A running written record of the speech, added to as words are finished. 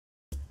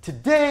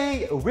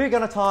Today, we're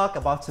gonna talk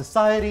about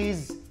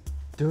society's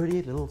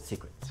dirty little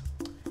secret.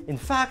 In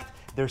fact,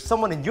 there's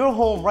someone in your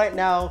home right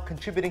now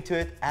contributing to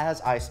it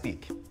as I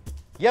speak.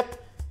 Yep,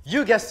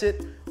 you guessed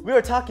it, we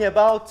are talking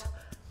about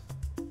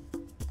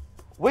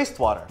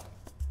wastewater.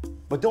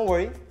 But don't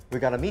worry, we're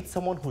gonna meet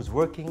someone who's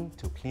working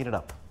to clean it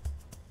up.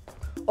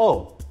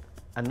 Oh,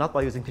 and not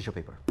by using tissue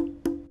paper.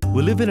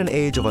 We live in an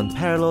age of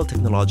unparalleled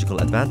technological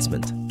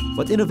advancement,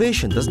 but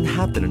innovation doesn't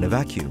happen in a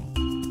vacuum.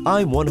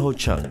 I'm Wonho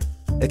Chung,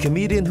 a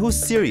comedian who's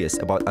serious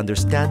about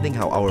understanding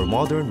how our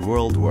modern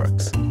world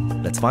works.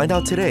 Let's find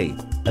out today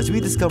as we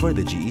discover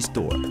the GE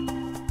store.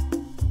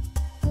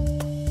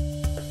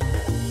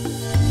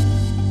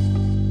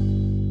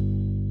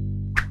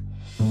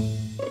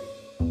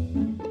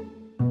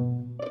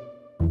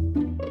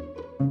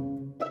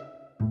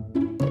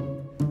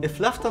 If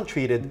left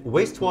untreated,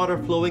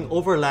 wastewater flowing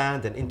over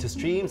land and into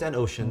streams and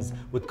oceans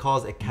would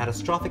cause a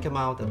catastrophic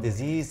amount of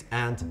disease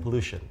and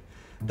pollution.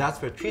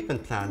 That's where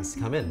treatment plants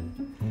come in.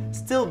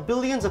 Still,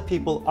 billions of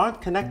people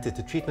aren't connected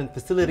to treatment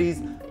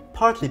facilities,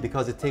 partly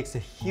because it takes a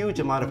huge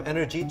amount of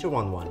energy to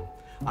run one.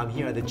 I'm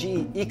here at the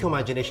GE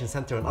Eco-Imagination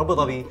Center in Abu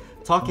Dhabi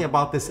talking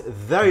about this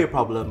very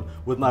problem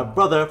with my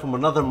brother from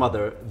another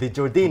mother, the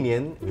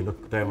Jordanian, we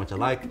look very much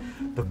alike,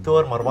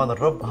 Dr. Marwan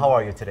Al-Rub. How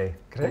are you today?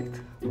 Great.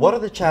 What are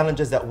the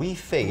challenges that we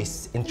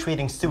face in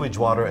treating sewage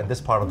water in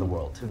this part of the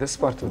world? This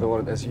part of the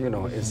world, as you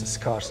know, is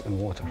scarce in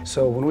water.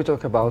 So when we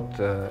talk about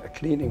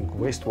cleaning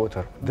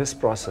wastewater, this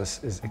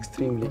process is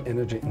extremely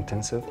energy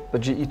intensive.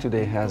 But GE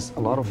today has a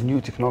lot of new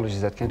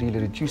technologies that can really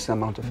reduce the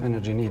amount of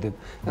energy needed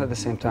and at the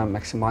same time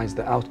maximize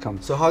the outcome.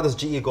 So how does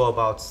GE go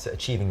about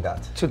achieving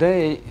that?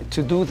 Today,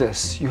 to do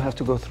this, you have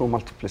to go through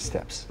multiple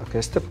steps.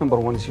 Okay, step number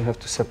one is you have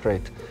to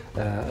separate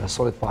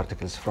solid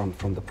particles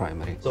from the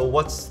primary. So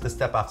what's the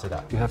step after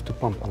that? You have to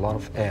pump a lot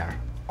of air,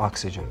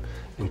 oxygen,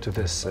 into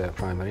this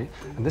primary.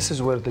 And this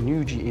is where the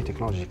new GE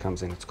technology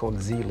comes in. It's called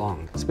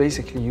Z-Long. It's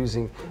basically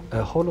using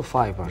hollow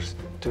fibers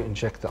to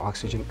inject the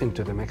oxygen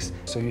into the mix.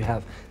 So you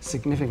have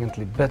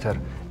significantly better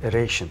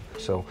aeration.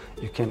 So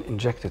you can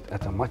inject it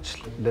at a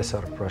much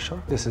lesser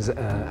pressure. This is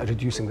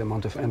reducing the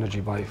amount of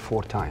energy by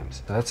 4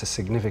 times. So that's a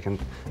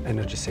significant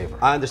energy saver.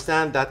 I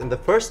understand that in the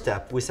first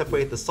step, we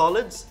separate the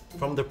solids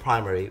from the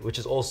primary, which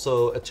is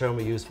also a term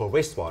we use for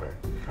wastewater.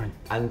 Right.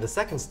 And the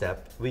second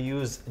step, we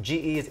use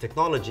GE's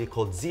technology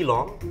called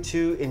Z-Long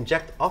to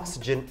inject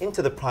oxygen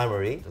into the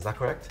primary. Is that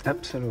correct?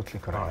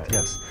 Absolutely correct, Right.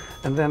 yes.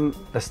 And then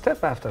the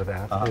step after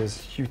that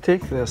is you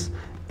take this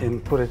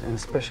and put it in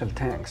special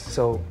tanks.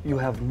 So you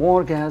have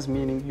more gas,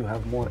 meaning you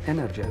have more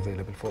energy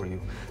available for you.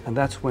 And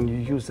that's when you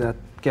use that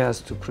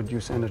gas to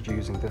produce energy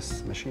using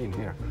this machine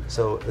here.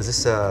 So is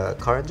this a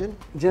car engine?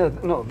 Yeah,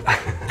 no,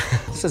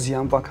 this is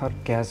Yanbakar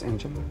gas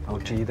engine,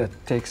 GE, that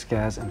takes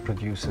gas and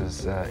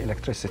produces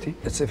electricity.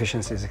 Its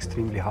efficiency is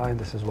extremely high, and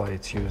this is why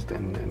it's used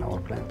in our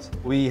plants.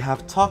 We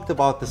have talked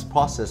about this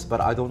process,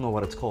 but I don't know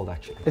what it's called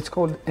actually. It's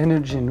called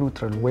energy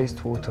neutral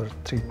wastewater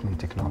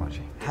treatment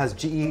technology. Has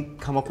GE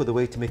come up with a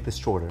way to make this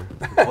shorter?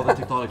 With all the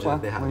technology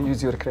that they have. When you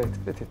use your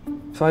creativity.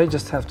 So I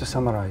just have to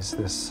summarize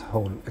this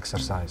whole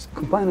exercise.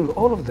 Combining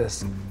all of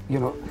this, you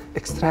know,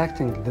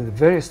 extracting the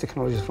various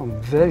technologies from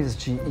various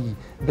GE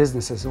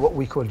businesses, what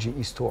we call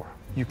GE store.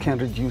 You can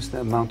reduce the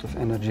amount of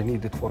energy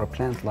needed for a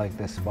plant like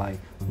this by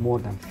more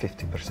than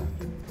 50%.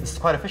 This is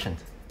quite efficient.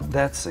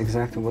 That's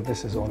exactly what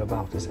this is all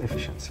about, is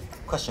efficiency.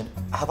 Question,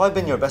 have I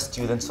been your best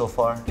student so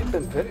far? You've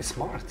been very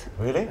smart.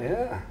 Really?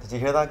 Yeah. Did you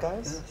hear that,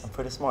 guys? Yes. I'm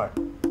pretty smart.